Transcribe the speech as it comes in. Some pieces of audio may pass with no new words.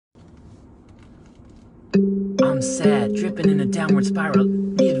I'm sad, dripping in a downward spiral.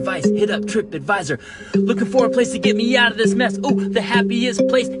 Need advice, hit up TripAdvisor. Looking for a place to get me out of this mess. Ooh, the happiest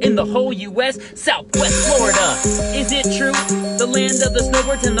place in the whole U.S. Southwest Florida. Is it true? The land of the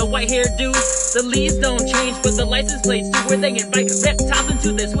snowbirds and the white-haired dudes. The leaves don't change, but the license plates do. Where they invite reptiles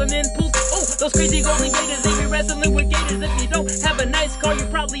into their swimming pools. Oh, those crazy golden gators, they be wrestling with gators. If you don't have a nice car, you're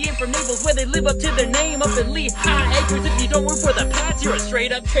probably in from Naples, where they live up to their name up in Lehigh Acres. If you don't work for the Pats, you're a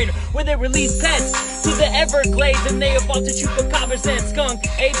straight-up traitor, where they release pets to the Everglades, and they evolve to chupacabras and skunk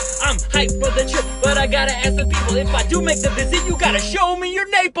apes. I'm hyped for the trip, but I gotta ask the people, if I do make the visit, you gotta show me your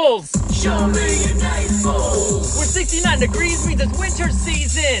Naples. Show me your Naples. Where 69 degrees means it's winter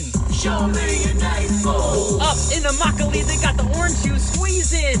season. Show me your Naples. Up in Immokalee, they got the orange juice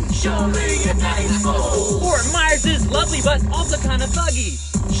squeezing. Show me your Naples. Fort Myers is lovely, but also kind of thuggy.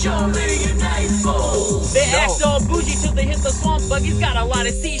 Show me your Naples. They act all bougie till they hit the swamp buggies. Got a lot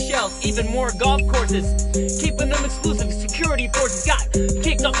of seashells, even more golf courses. Keeping them exclusive, security forces got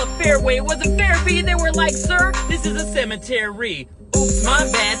kicked off the fairway. It wasn't fair fee, they were like, sir, this is a cemetery. Oops, my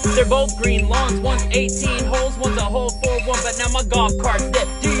bad, they're both green lawns. One's 18 holes, one's a hole for one. But now my golf cart's dead.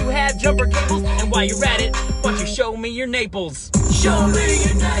 Do you have jumper cables? And while you're at it, why don't you show me your Naples? Show me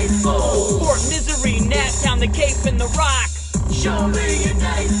your Naples. Fort Misery, Naptown, the Cape, and the Rock. Show me your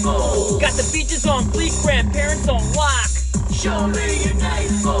Naples. Got the beaches on fleek, grandparents on lock. Show me your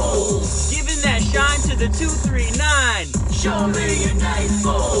Naples. Giving that shine to the 239. Show me your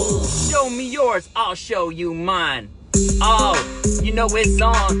Naples. Show me yours, I'll show you mine. Oh, you know it's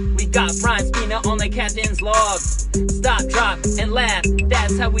on. We got Brian Spina on the captain's log. Stop, drop, and laugh.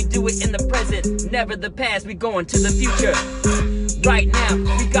 That's how we do it in the present. Never the past, we going to the future. Right now,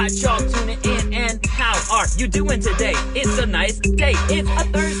 we got y'all tuning in. And how are you doing today? It's a nice day. It's a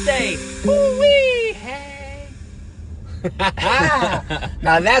Thursday. Woo-wee, hey.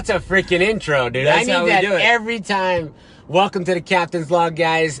 Now that's a freaking intro, dude. That's I how need we that do it. every time. Welcome to the Captain's Log,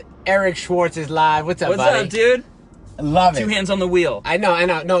 guys. Eric Schwartz is live. What's up, What's buddy? up, dude? Love it. Two hands on the wheel. I know.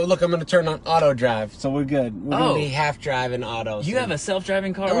 No, look, I'm going to turn on auto drive, so we're good. We're going to be half driving auto. You so. have a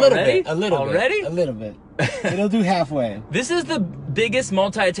self-driving car A little already? bit. A little already? bit. A little bit. It'll do halfway. This is the biggest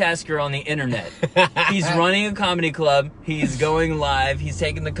multitasker on the internet. He's running a comedy club. He's going live. He's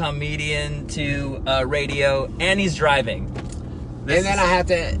taking the comedian to radio, and he's driving. And then I have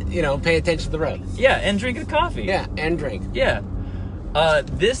to, pay attention to the road. Yeah, and drink a coffee. Yeah, and drink. Yeah.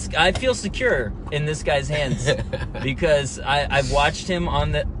 I feel secure in this guy's hands because I've watched him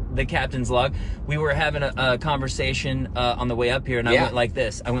on the captain's log. We were having a conversation on the way up here, and I went like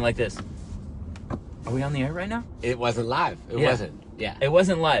this. Are we on the air right now? It wasn't live. It wasn't. Yeah. It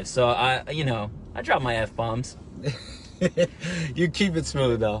wasn't live, so I dropped my F-bombs. You keep it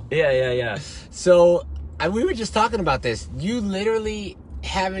smooth, though. Yeah. So, we were just talking about this. You literally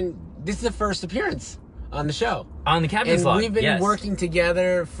haven't... This is the first appearance on the show. On the captain's log, And we've been working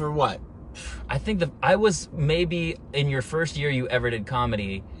together for what? I think I was maybe in your first year you ever did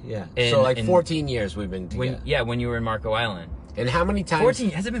comedy. Yeah. So 14 years we've been together. When you were in Marco Island. And how many times?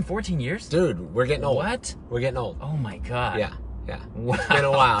 14? Has it been 14 years? Dude, we're getting old. What? We're getting old. Oh my God. Yeah. Wow. It's been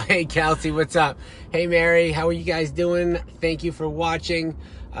a while. Hey, Kelsey, what's up? Hey, Mary, how are you guys doing? Thank you for watching.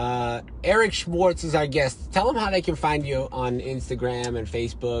 Eric Schwartz is our guest. Tell them how they can find you on Instagram and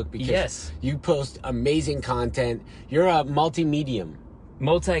Facebook, because you post amazing content. You're a multi-medium.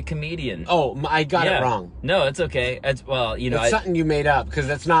 Multi-comedian. Oh, I got it wrong. No, it's okay. It's something you made up, because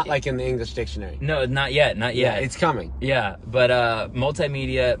that's not like in the English dictionary. No, not yet. Yeah, it's coming. Yeah, but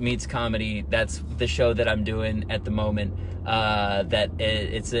multimedia meets comedy. That's the show that I'm doing at the moment.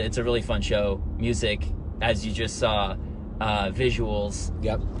 It's a really fun show. Music, as you just saw, visuals,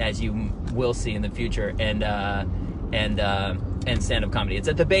 as you will see in the future, and stand-up comedy. It's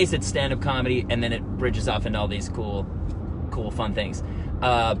at the base. It's stand-up comedy, and then it bridges off into all these cool, fun things.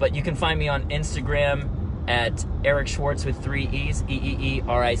 But you can find me on Instagram at Eric Schwartz with 3 E's,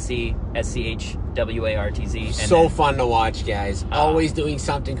 EEERICSCHWARTZ. So fun to watch, guys. Always doing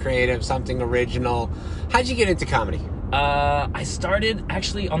something creative, something original. How'd you get into comedy? I started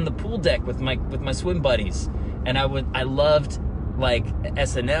actually on the pool deck with my swim buddies, and I loved like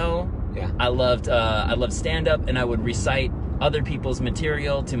SNL. Yeah. I loved stand up, and I would recite other people's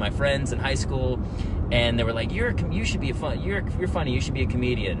material to my friends in high school, and they were like, you're funny, you should be a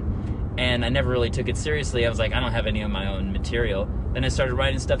comedian. And I never really took it seriously. I was like, I don't have any of my own material. Then I started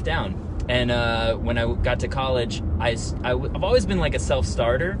writing stuff down. And when I got to college, I've always been like a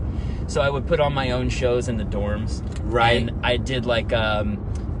self-starter. So I would put on my own shows in the dorms. Right. And I did like,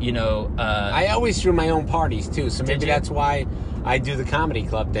 I always threw my own parties too. So maybe you? that's why I do the comedy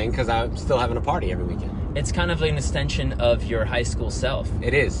club thing, because I'm still having a party every weekend. It's kind of an extension of your high school self.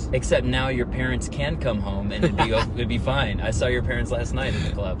 It is. Except now your parents can come home and it'd be fine. I saw your parents last night at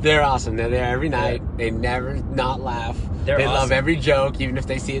the club. They're awesome. They're there every night. They never not laugh. They love awesome. every joke, even if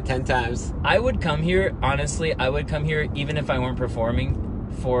they see it 10 times. I would come here, honestly, I would come here even if I weren't performing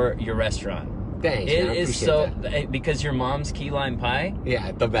for your restaurant. Thanks. It man, I is appreciate so, that. because your mom's key lime pie,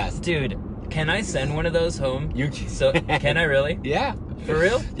 Yeah, the best. dude, can I send one of those home? You So, can I really? Yeah. For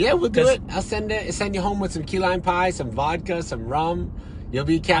real? Yeah, we'll do 'Cause- it. I'll send you home with some key lime pie, some vodka, some rum. You'll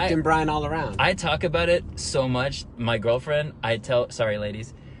be Captain Brian all around. I talk about it so much. My girlfriend, sorry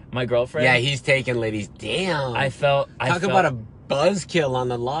ladies, my girlfriend. Yeah, he's taking ladies. Damn. Talk Talk about a buzzkill on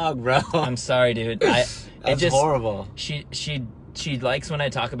the log, bro. I'm sorry, dude. That's horrible. She likes when I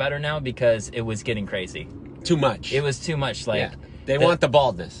talk about her now because it was getting crazy. Too much. It was too much. Like, Yeah. They want the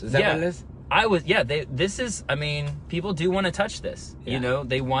baldness. Is that what it is? People do want to touch this. Yeah. You know,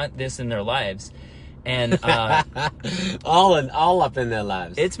 they want this in their lives. And all up in their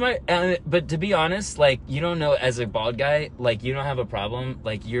lives. it's but to be honest, like, you don't know, as a bald guy, like, you don't have a problem.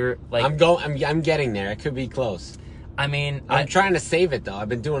 Like, you're like, I'm getting there. It could be close. I mean, I'm trying to save it though. I've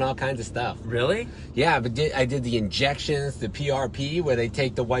been doing all kinds of stuff. really? Yeah, but I did the injections, the PRP, where they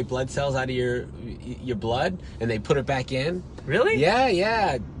take the white blood cells out of your blood and they put it back in. Really?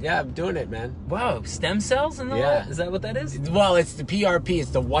 Yeah. I'm doing it, man. Wow, stem cells and all Yeah. that? Is that what that is? Well, it's the PRP.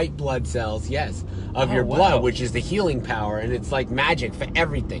 It's the white blood cells, yes, of your wow. blood, which is the healing power, and it's like magic for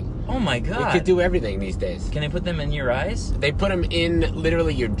everything. Oh my It god. could do everything these days. Can I put them in your eyes? They put them in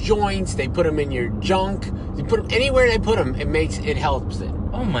literally your joints. They put them in your junk. They put them anywhere they put them. It helps it.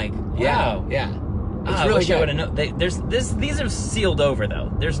 Oh my, Yeah, wow. yeah. It's I really wish I would good. have known. These are sealed over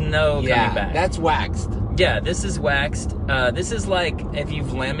though. There's no coming Yeah, back. that's waxed. Yeah, this is waxed. This is like if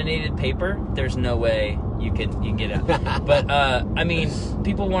you've laminated paper. There's no way you can get it out. But I mean,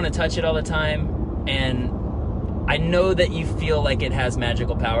 people want to touch it all the time, and I know that you feel like it has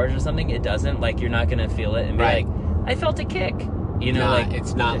magical powers or something. It doesn't. Like, you're not gonna feel it and be Right. like, I felt a kick. You know, Nah, like,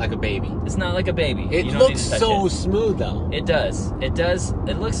 it's not like a baby. it's not like a baby. It You don't looks need to touch so it. smooth though. It does. It does.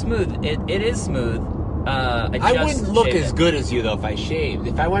 It looks smooth. It is smooth. I just wouldn't look shaved as it. good as you though if I shaved.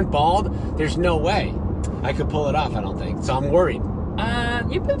 If I went bald, there's no way I could pull it off. I don't think. So I'm worried.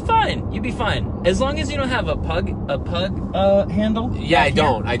 You'd be fine. You'd be fine as long as you don't have a pug handle. Yeah, I back here.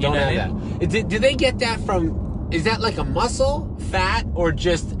 don't. I You don't know what have I mean? that. Did they get that from? Is that like a muscle, fat, or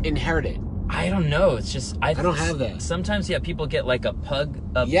just inherited? I don't know. It's just I don't have that. Sometimes, yeah, people get like a pug.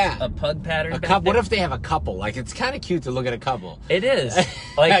 Yeah. a pug pattern. A back couple. What there. if they have a couple? Like, it's kind of cute to look at a couple. It is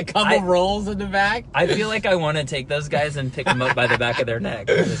like a couple rolls in the back. I feel like I want to take those guys and pick them up by the back of their neck.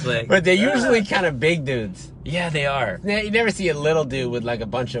 Just like, But they're usually kind of big dudes. yeah, they are. You never see a little dude with like a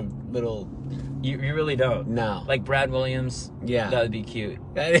bunch of little. You really don't. No. Like Brad Williams. Yeah. that would be cute.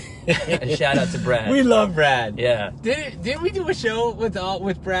 Shout out to Brad. We love Brad. Yeah. Didn't we do a show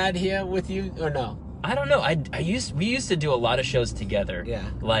with Brad here with you or no? I don't know. We used to do a lot of shows together. Yeah.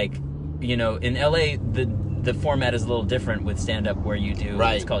 Like, you know, in LA the format is a little different with stand up, where you do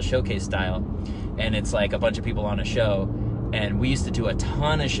Right. it's called showcase style, and it's like a bunch of people on a show, and we used to do a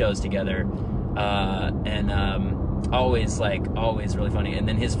ton of shows together, and always really funny. And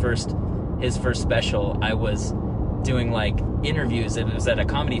then his first special, I was doing like interviews. It was at a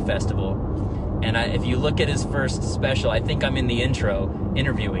comedy festival. And if you look at his first special, I think I'm in the intro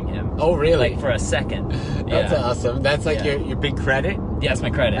interviewing him. Oh, really? Like for a second. That's Yeah. awesome. That's like Yeah. your big credit. Yeah, that's my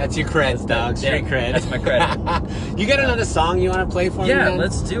credit. That's your creds, dog. Street cred. That's my credit. You got another song you want to play for me? Yeah, man?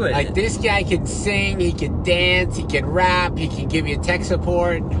 let's do it. Like, this guy can sing, he can dance, he can rap, he can give you tech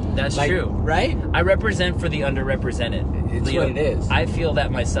support. That's Like, true. right? I represent for the underrepresented. It's what it is. I feel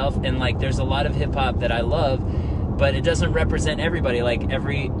that myself, and like, there's a lot of hip hop that I love, but it doesn't represent everybody. Like,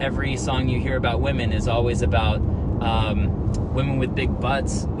 every song you hear about women is always about women with big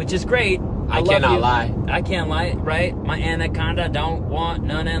butts, which is great. I love cannot you. lie. I can't lie, right? My anaconda don't want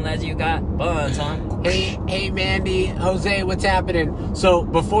none unless you got buns, huh? Hey, Mandy, Jose, what's happening? So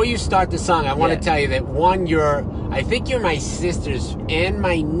before you start the song, I want Yeah. to tell you that I think you're my sister's and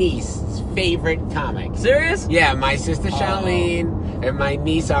my niece's favorite comic. Serious? Yeah, my sister Charlene and my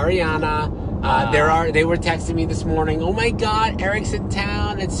niece Ariana. They were texting me this morning. Oh my God, Eric's in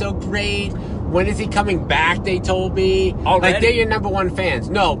town. It's so great. When is he coming back? They told me. Already? Like, they're your number one fans.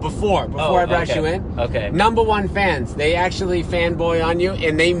 No, before I brought okay. you in. Okay. Number one fans. They actually fanboy on you,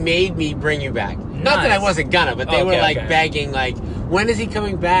 and they made me bring you back. Not that I Nice. wasn't gonna, but they were like Okay. begging, like, when is he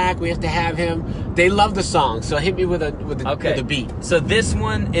coming back? We have to have him. They love the song, so hit me with a beat. So this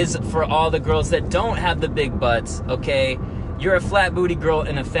one is for all the girls that don't have the big butts, okay? You're a flat booty girl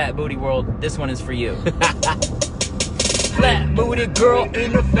in a fat booty world. This one is for you. flat booty girl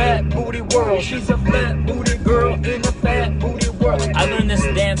in a fat booty world. She's a fat booty girl in a fat booty world. I learned this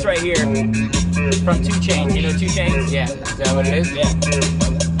dance right here from 2 Chainz. You know 2 Chainz? Yeah. Is that what it is?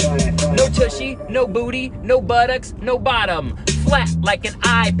 Yeah. No tushy, no booty, no buttocks, no bottom. Flat like an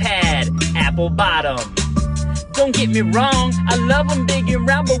iPad, apple bottom. Don't get me wrong, I love them big and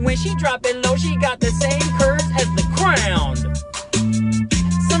round, but when she drop it low, she got the same curves as the crown.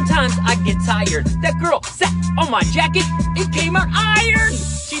 Sometimes I get tired. That girl sat on my jacket, it came out iron.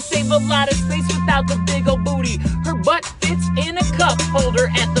 She saved a lot of space without the big old booty. Her butt fits in a cup holder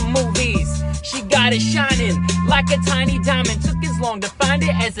at the movies. She got it shining like a tiny diamond. Took as long to find it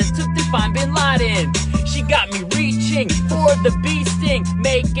as it took to find Bin Laden. She got me reaching for the bee sting,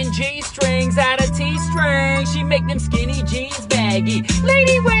 making G-strings out of T-strings. She make them skinny jeans baggy.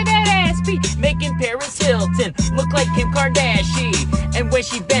 Lady, where that ass be? Making Paris Hilton look like Kim Kardashian. And when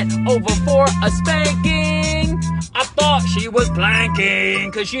she bent over for a spanking, I thought she was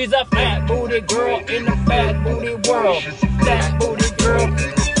planking. Cause she's a fat booty girl in a fat booty world. Fat booty girl.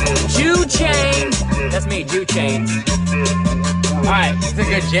 2 Chainz. That's me, 2 Chainz. Alright, It's a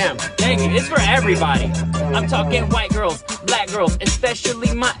good jam. thank you. It's for everybody. I'm talking white girls, black girls,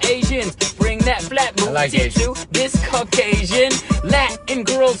 especially my Asians. Bring that flat booty like to Asians. this Caucasian. Latin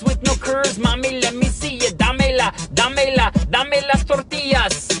girls with no curves, mommy, let me see ya. Damela, damela, dame las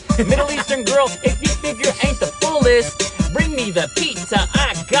tortillas. Middle Eastern girl, if your figure ain't the fullest, bring me the pizza.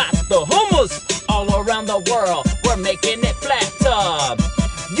 I got the hummus. All around the world, we're making it flat tub.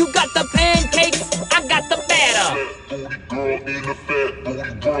 You got the pancakes, I got the batter.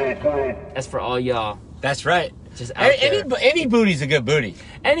 That's for all y'all. That's right. Just out there. Any booty's a good booty.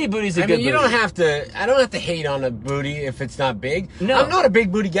 Any booty's a I good mean, you booty. don't have to. I don't have to hate on a booty if it's not big. No. I'm not a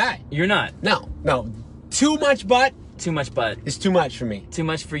big booty guy. You're not. No. Too much butt Too much butt. is too much for me. Too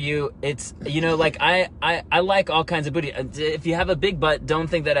much for you. It's, you know, like I like all kinds of booty. If you have a big butt, don't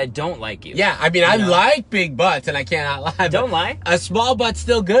think that I don't like you. Yeah, I mean, I know? like big butts, and I cannot lie. but Don't lie. A small butt's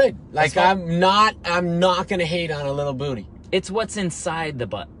still good. Like small- I'm not gonna hate on a little booty. It's what's inside the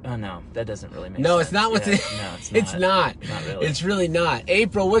butt. Oh no, that doesn't really make sense. No, it's not what's Yeah, in. No, it's not. It's not. Not really. It's really not.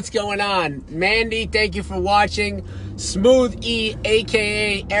 April, what's going on? Mandy, thank you for watching. Smooth E,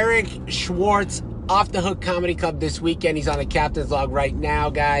 aka Eric Schwartz, Off the Hook Comedy Club this weekend. He's on the Captain's Log right now,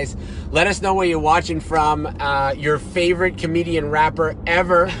 guys. Let us know where you're watching from. Your favorite comedian rapper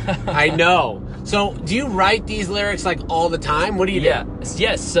ever. I know. So, do you write these lyrics like all the time? What do you Yeah. do?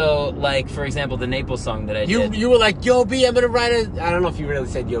 Yes. So, like for example, the Naples song that I did. You were like, Yo B, I'm gonna write a. I don't know if you really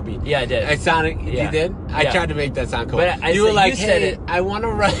said Yo B. Yeah, I did. It sounded. Yeah. You did? I Yeah. tried to make that sound cool. But I you were said- like, you said hey, it. I want to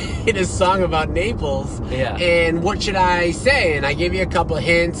write a song about Naples. Yeah. And what should I say? And I gave you a couple of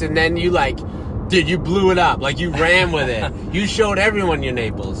hints, and then you like, dude, you blew it up. Like you ran with it. You showed everyone your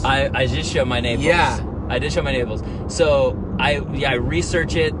Naples. I just show my Naples. Yeah. I did show my Naples. So I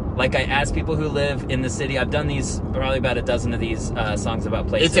research it. Like I ask people who live in the city. I've done these probably about a dozen of these songs about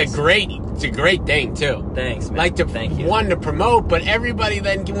places. It's a great thing too. Thanks, man. Like to Thank you. one to promote, but everybody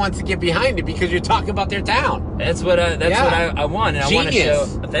then wants to get behind it because you're talking about their town. That's what I want, and I want to show.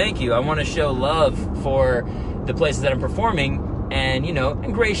 Genius. Thank you. I want to show love for the places that I'm performing, and you know,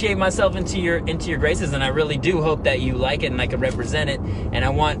 ingratiate myself into your graces. And I really do hope that you like it, and I can represent it. And I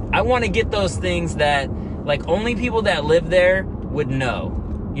want to get those things that like only people that live there would know.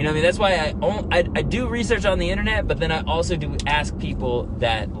 You know what I mean? That's why I do research on the internet, but then I also do ask people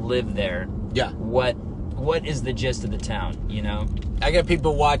that live there. Yeah. What is the gist of the town? You know? I got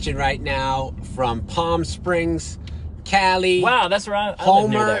people watching right now from Palm Springs, Cali. Wow, that's where I live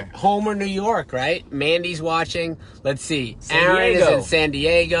near there. Homer, New York, right? Mandy's watching. Let's see. San Aaron Diego. is in San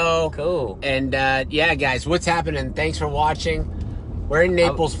Diego. Cool. And yeah, guys, what's happening? Thanks for watching. We're in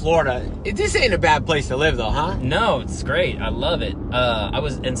Naples, Florida. This ain't a bad place to live, though, huh? No, it's great. I love it. I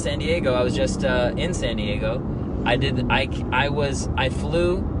was in San Diego. I was just in San Diego. I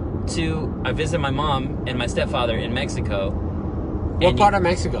visited my mom and my stepfather in Mexico. What part of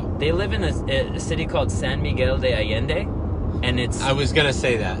Mexico? They live in a city called San Miguel de Allende, and it's I was gonna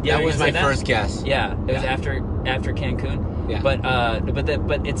say that. Yeah, That you was gonna my say that? first guess. yeah, it was Yeah. after Cancun. Yeah.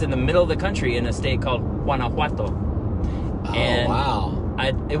 But it's in the middle of the country in a state called Guanajuato. Oh, And wow.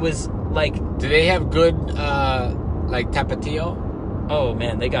 It was like, Do they have good, like Tapatio? oh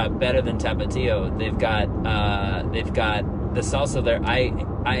man, they got better than Tapatio. They've got the salsa there.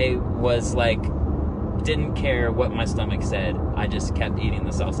 I was like, didn't care what my stomach said. I just kept eating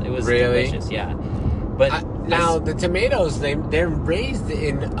the salsa. It was Really? delicious, yeah. But Now, the tomatoes, they're raised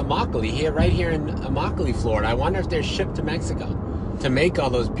in Immokalee, right here in Immokalee, Florida. I wonder if they're shipped to Mexico to make all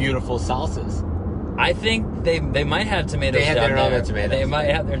those beautiful salsas. I think they might have tomatoes. They have down their there. own tomatoes. They might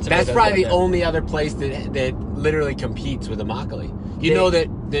have their tomatoes. That's probably down the there. only other place that literally competes with Immokalee. You They- know that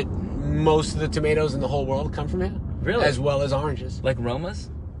most of the tomatoes in the whole world come from here? Really? As well as oranges. Like Romas?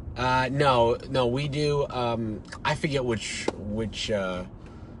 No, we do. I forget which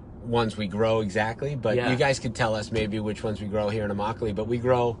ones we grow exactly, but Yeah. you guys could tell us maybe which ones we grow here in Immokalee. But we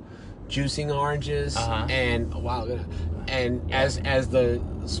grow juicing oranges, and as the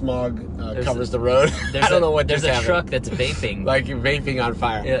smog covers the road, I don't know what there's just a happened. truck that's vaping. Like you're vaping on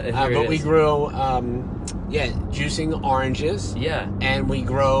fire. Yeah, here but it we is. grew, juicing oranges. Yeah. And we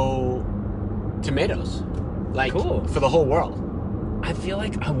grow tomatoes, like Cool. for the whole world. I feel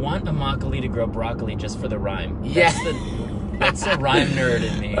like I want Immokalee to grow broccoli just for the rhyme. Yeah. That's the rhyme nerd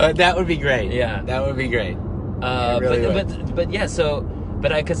in me. That would be great. Yeah. That would be great. But yeah,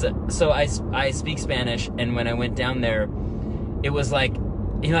 so I speak Spanish, and when I went down there, it was like,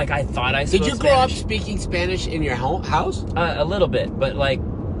 like I thought I spoke Did you grow up Spanish. speaking Spanish in your house? A little bit, but like,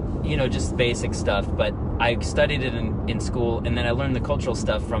 just basic stuff. But I studied it in school, and then I learned the cultural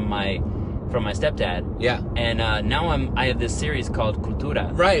stuff from my stepdad. Yeah. And now I have this series called Cultura.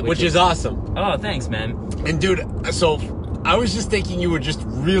 Right, which is awesome. Oh, thanks, man. And dude, so I was just thinking you were just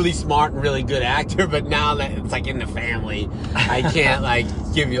really smart and really good actor, but now that it's like in the family, I can't like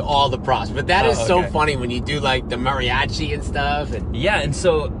give you all the props. But that is so okay. funny when you do like the mariachi and stuff. And Yeah, and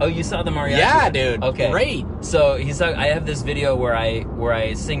so you saw the mariachi? yeah, dude. Okay, Great. So I have this video where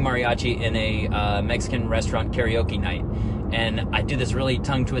I sing mariachi in a Mexican restaurant karaoke night, and I do this really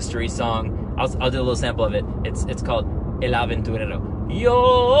tongue twistery song. I'll do a little sample of it. It's called El Aventurero.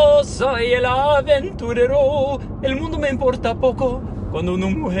 Yo soy el aventurero, el mundo me importa poco. Cuando una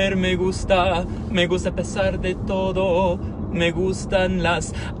mujer me gusta a pesar de todo. Me gustan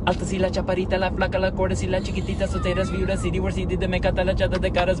las altas y la chaparita, la flaca, la gordas y la chiquitita, solteras, viudas y divorcidas, me encanta la chata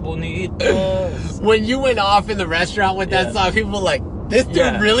de caras bonitas. When you went off in the restaurant with that Yeah. song, people were like, this dude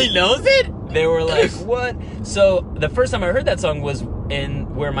Yeah. really knows it? They were like, what? So the first time I heard that song was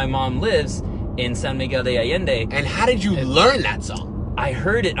in where my mom lives, in San Miguel de Allende. And how did you learn that song? I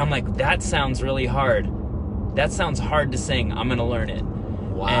heard it. I'm like, that sounds really hard. That sounds hard to sing. I'm gonna learn it.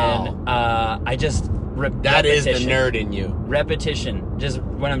 Wow. And I just That is the repetition. nerd in you. Repetition. Just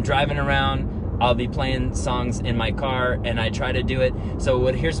when I'm driving around, I'll be playing songs in my car, and I try to do it. So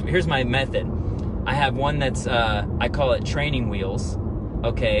here's my method. I have one that's I call it training wheels.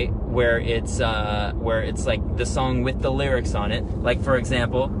 Okay, where it's like the song with the lyrics on it. Like for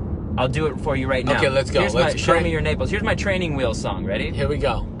example, I'll do it for you right now. Okay, let's go. Show me your Naples. Here's my training wheel song. Ready? Here we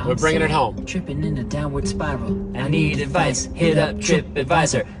go. We're bringing it home. Tripping in a downward spiral. I need advice. Hit up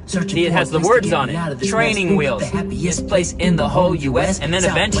TripAdvisor. See, it has the words on it. Training wheels. This place in the whole U.S. And then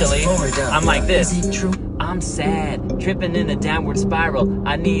eventually, I'm like this. Is it true? I'm sad, tripping in a downward spiral.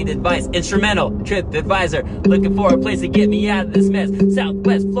 I need advice. Instrumental, TripAdvisor. Looking for a place to get me out of this mess.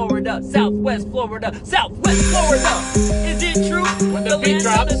 Southwest Florida, Southwest Florida, Southwest Florida. Is it true? When the beat land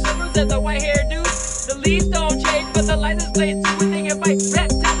drops. of the surfers and the white hair dudes. The leaves don't change, but the license plates do. When they invite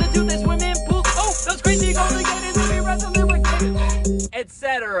reptiles into the swimming pool. Oh, those crazy golden gators will be wrestling with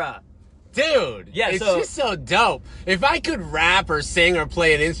etc. Dude, Yeah, it's so- just so dope. If I could rap or sing or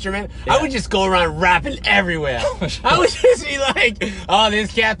play an instrument, I would just go around rapping everywhere. I would just be like, oh,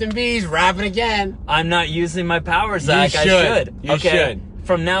 this Captain B's rapping again. I'm not using my power, Zach. I should. should. You okay. should.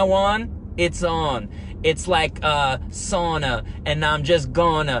 From now on, it's on. It's like sauna, and I'm just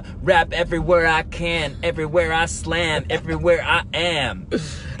gonna rap everywhere I can, everywhere I slam, everywhere I am.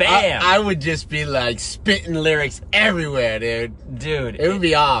 Bam! I would just be like spitting lyrics everywhere, dude. Dude, It would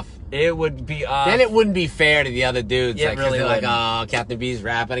be off. it would be off. Then it wouldn't be fair to the other dudes. It Like, 'cause really they're like, wouldn't. oh, Captain B's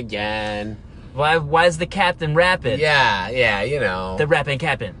rapping again. Why is the captain rapping? Yeah, you know. The rapping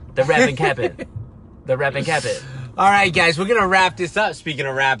captain. The rapping captain. The rapping captain. All right, guys, we're going to wrap this up. Speaking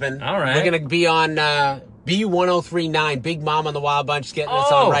of rapping. All right. We're going to be on B1039, Big Mom on the Wild Bunch, is getting us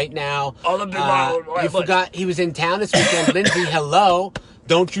Oh. on right now. Oh, the Big Mom on the Wild You Bunch. forgot he was in town this weekend. Lindsay, hello.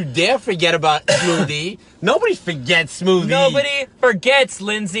 Don't you dare forget about Smoothie. Nobody forgets Smoothie. Nobody forgets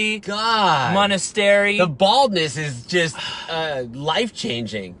Lindsay. God. Monastery. The baldness is just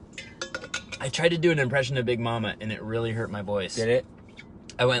life-changing. I tried to do an impression of Big Mama, and it really hurt my voice. Did it?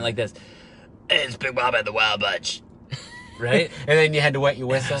 I went like this. It's Big Mama and the Wild Bunch. Right? And then you had to wet your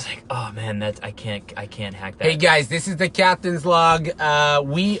I whistle. was like, oh man, I can't hack that. Hey guys, this is the Captain's Log.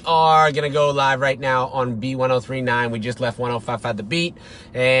 We are gonna go live right now on B1039. We just left 105.5 The Beat,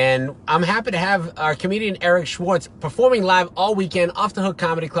 and I'm happy to have our comedian Eric Schwartz performing live all weekend, Off the Hook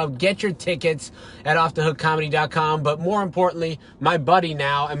Comedy Club. Get your tickets at offthehookcomedy.com. But more importantly, my buddy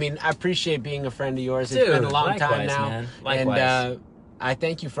now. I mean, I appreciate being a friend of yours. It's Dude, been a long time likewise, now, man. Likewise. and I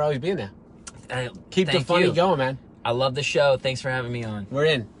thank you for always being there. Keep the Thank funny you. going, man. I love the show. Thanks for having me on. We're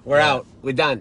in. We're out. We're done.